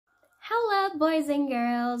Hello, boys and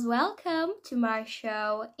girls. Welcome to my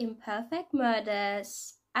show, Imperfect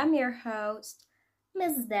Murders. I'm your host,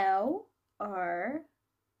 Miss Doe, or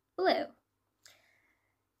Blue.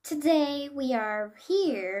 Today, we are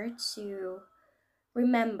here to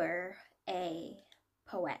remember a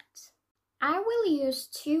poet. I will use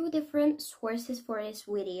two different sources for this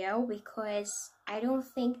video because I don't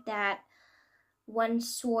think that one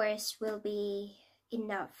source will be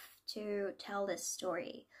enough to tell this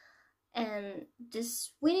story. And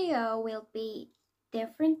this video will be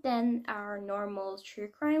different than our normal true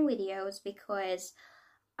crime videos because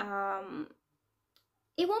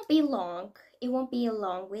it won't be long. It won't be a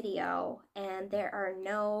long video, and there are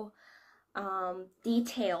no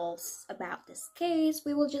details about this case.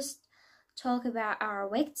 We will just talk about our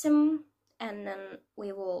victim, and then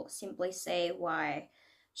we will simply say why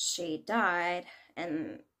she died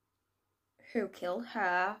and who killed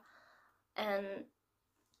her, and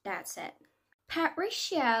that's it.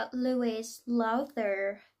 Patricia Louise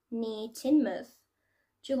Lowther, nee Teignmouth,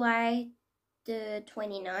 July the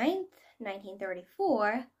 29th,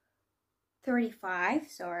 1935,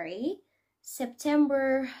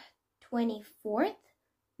 September 24th,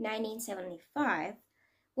 1975,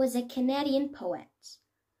 was a Canadian poet.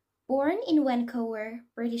 Born in Vancouver,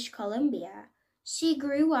 British Columbia, she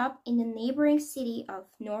grew up in the neighboring city of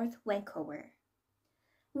North Vancouver.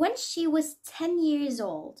 When she was 10 years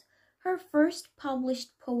old, her first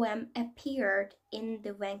published poem appeared in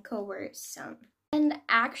the Vancouver Sun. And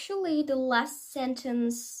actually, the last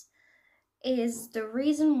sentence is the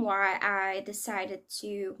reason why I decided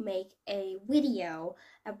to make a video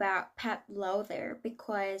about Pat Lowther,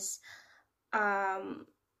 because I'm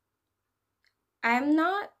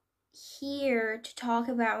not here to talk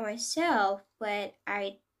about myself, but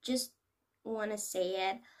I just want to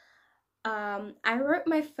say it. I wrote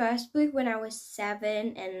my first book when I was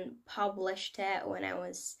 7 and published it when I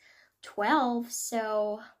was 12,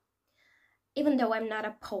 so even though I'm not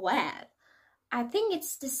a poet, I think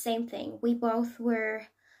it's the same thing. We both were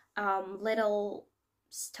little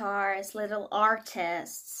stars, little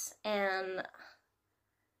artists, and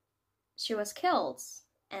she was killed,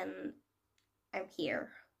 and I'm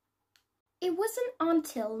here. It wasn't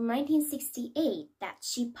until 1968 that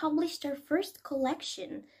she published her first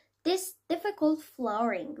collection, This Difficult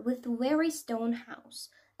Flowering with Very Stone House,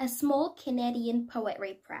 a small Canadian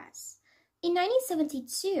poetry press. In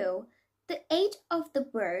 1972, The Age of the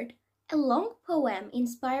Bird, a long poem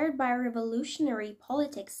inspired by revolutionary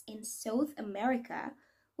politics in South America,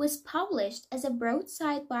 was published as a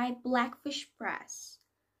broadside by Blackfish Press.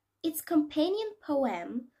 Its companion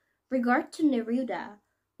poem, Regard to Neruda,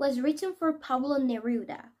 was written for Pablo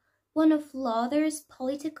Neruda, one of Lowther's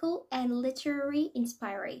political and literary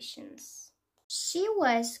inspirations. She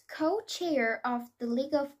was co-chair of the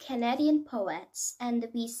League of Canadian Poets and the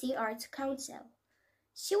BC Arts Council.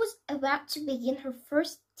 She was about to begin her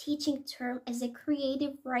first teaching term as a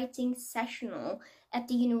creative writing sessional at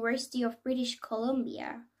the University of British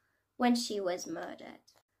Columbia when she was murdered.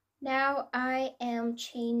 Now I am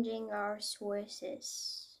changing our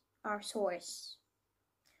source.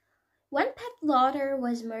 When Pat Lowther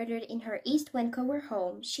was murdered in her East Vancouver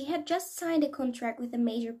home, she had just signed a contract with a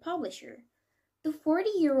major publisher. The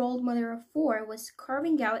 40-year-old mother of 4 was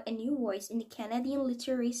carving out a new voice in the Canadian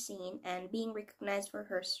literary scene and being recognized for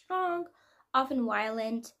her strong, often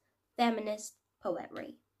violent, feminist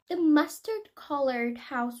poetry. The mustard-colored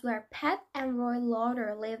house where Pat and Roy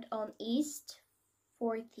Lowther lived on East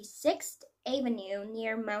 46th Avenue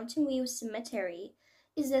near Mountain View Cemetery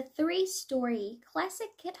is a 3-story classic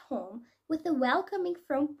kit home with a welcoming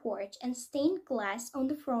front porch and stained glass on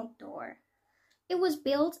the front door. It was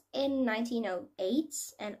built in 1908,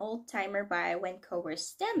 an old-timer by Vancouver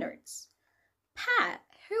standards. Pat,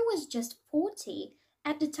 who was just 40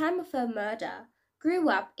 at the time of her murder, grew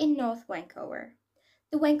up in North Vancouver.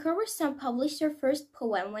 The Vancouver Sun published her first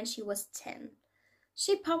poem when she was 10.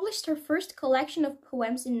 She published her first collection of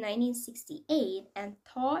poems in 1968 and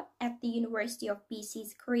taught at the University of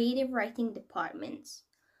BC's Creative Writing Department.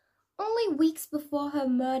 Only weeks before her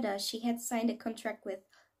murder, she had signed a contract with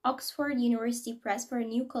Oxford University Press for a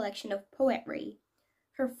new collection of poetry,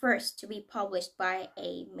 her first to be published by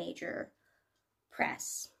a major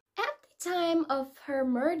press. At the time of her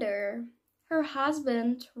murder, her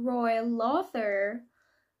husband, Roy Lowther,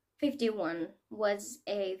 51, was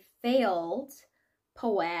a failed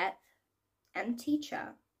poet and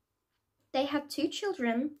teacher. They had 2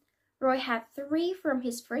 children. Roy had 3 from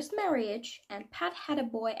his first marriage, and Pat had a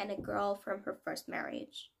boy and a girl from her first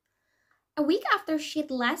marriage. A week after she'd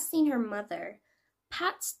last seen her mother,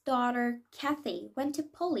 Pat's daughter, Kathy, went to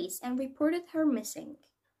police and reported her missing.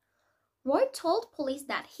 Roy told police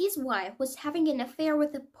that his wife was having an affair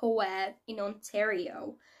with a poet in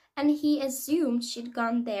Ontario, and he assumed she'd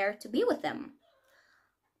gone there to be with him.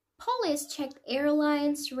 Police checked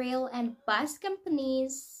airlines, rail, and bus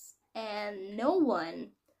companies, and no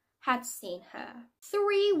one had seen her.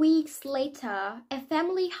 3 weeks later, a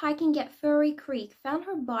family hiking at Furry Creek found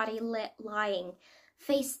her body lying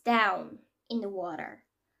face down in the water,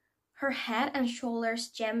 her head and shoulders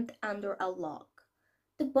jammed under a log.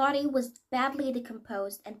 The body was badly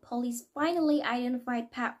decomposed, and police finally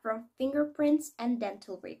identified Pat from fingerprints and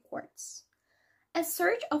dental records. A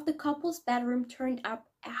search of the couple's bedroom turned up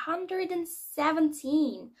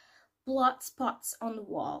 117 blood spots on the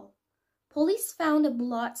wall. Police found a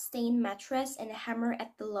blood-stained mattress and a hammer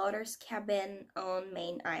at the Lowther's cabin on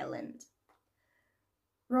Main Island.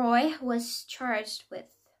 Roy was charged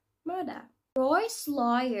with murder. Roy's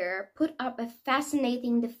lawyer put up a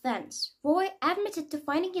fascinating defense. Roy admitted to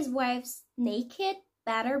finding his wife's naked,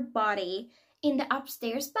 battered body in the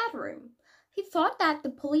upstairs bedroom. He thought that the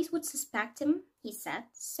police would suspect him, he said,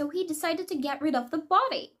 so he decided to get rid of the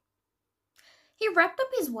body. He wrapped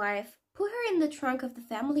up his wife, put her in the trunk of the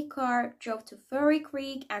family car, drove to Furry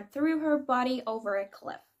Creek, and threw her body over a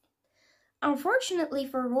cliff. Unfortunately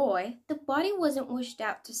for Roy, the body wasn't washed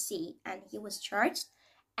out to sea, and he was charged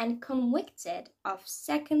and convicted of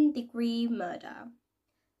second-degree murder.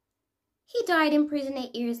 He died in prison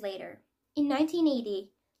 8 years later. In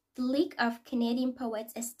 1980, the League of Canadian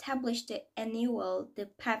Poets established the annual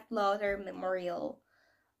Pat Lowther Memorial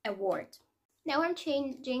Award. Now I'm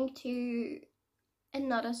changing to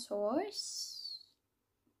another source,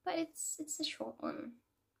 but it's a short one.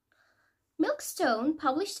 Milkstone,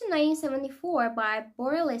 published in 1974 by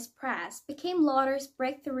Borealis Press, became Lowther's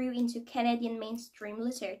breakthrough into Canadian mainstream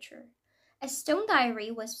literature. A Stone Diary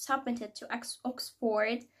was submitted to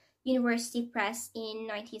Oxford University Press in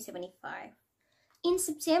 1975. In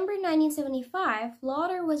September 1975,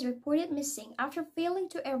 Lowther was reported missing after failing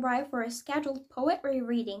to arrive for a scheduled poetry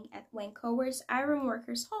reading at Vancouver's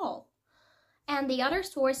Ironworkers Hall. And the other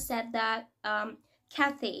source said that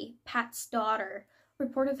Kathy, Pat's daughter,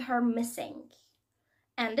 reported her missing.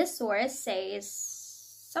 And this source says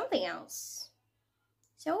something else.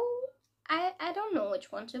 So, I don't know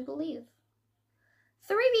which one to believe.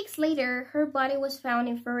 3 weeks later, her body was found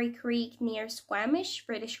in Furry Creek near Squamish,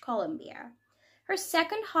 British Columbia. Her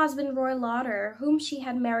second husband, Roy Lowther, whom she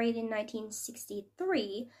had married in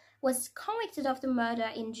 1963, was convicted of the murder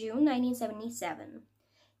in June 1977.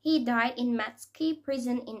 He died in Matsky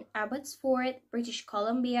Prison in Abbotsford, British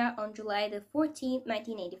Columbia on July 14,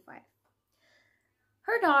 1985.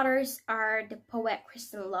 Her daughters are the poet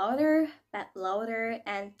Kristen Lowther, Beth Lowther,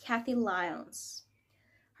 and Kathy Lyons.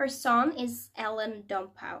 Her son is Ellen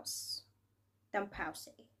Dumpause. 2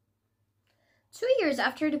 years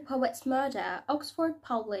after the poet's murder, Oxford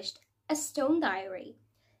published A Stone Diary.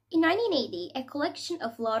 In 1980, a collection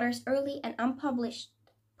of Lowther's early and unpublished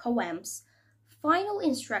poems, Final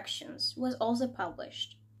Instructions, was also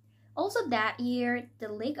published. Also that year,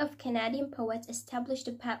 the League of Canadian Poets established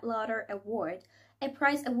the Pat Lowther Award, a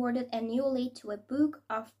prize awarded annually to a book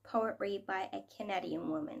of poetry by a Canadian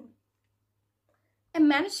woman. A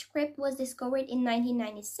manuscript was discovered in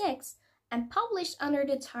 1996 and published under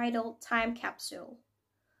the title Time Capsule.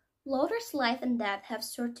 Lowther's life and death have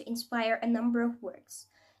served to inspire a number of works,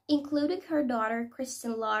 including her daughter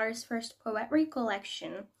Kristen Lowther's first poetry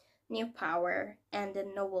collection, New Power, and the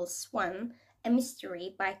novel Swan, a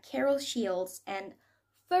Mystery by Carol Shields, and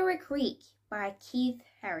Furry Creek by Keith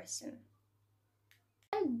Harrison.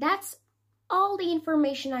 And that's all the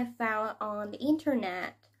information I found on the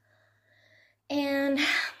internet. And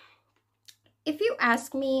if you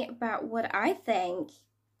ask me about what I think,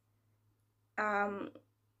 I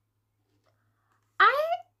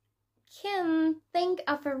can think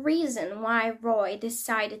of a reason why Roy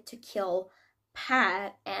decided to kill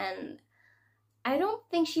Pat, and I don't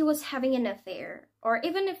think she was having an affair. Or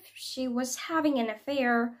even if she was having an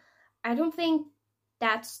affair, I don't think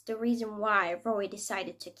that's the reason why Roy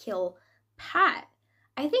decided to kill Pat.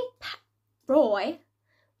 I think Roy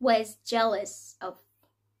was jealous of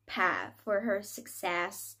Pat for her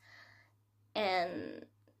success, and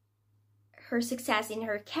her success in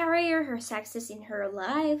her career, her success in her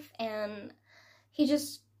life, and he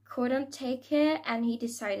just couldn't take it and he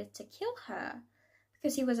decided to kill her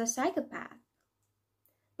because he was a psychopath.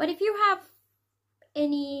 But if you have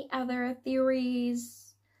any other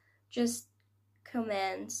theories, just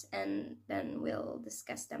comment and then we'll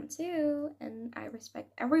discuss them too. And I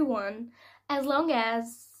respect everyone as long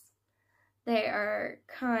as they are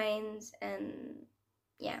kind, and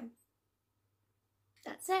yeah,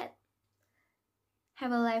 that's it.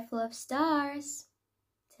 Have a life full of stars.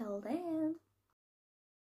 Till then.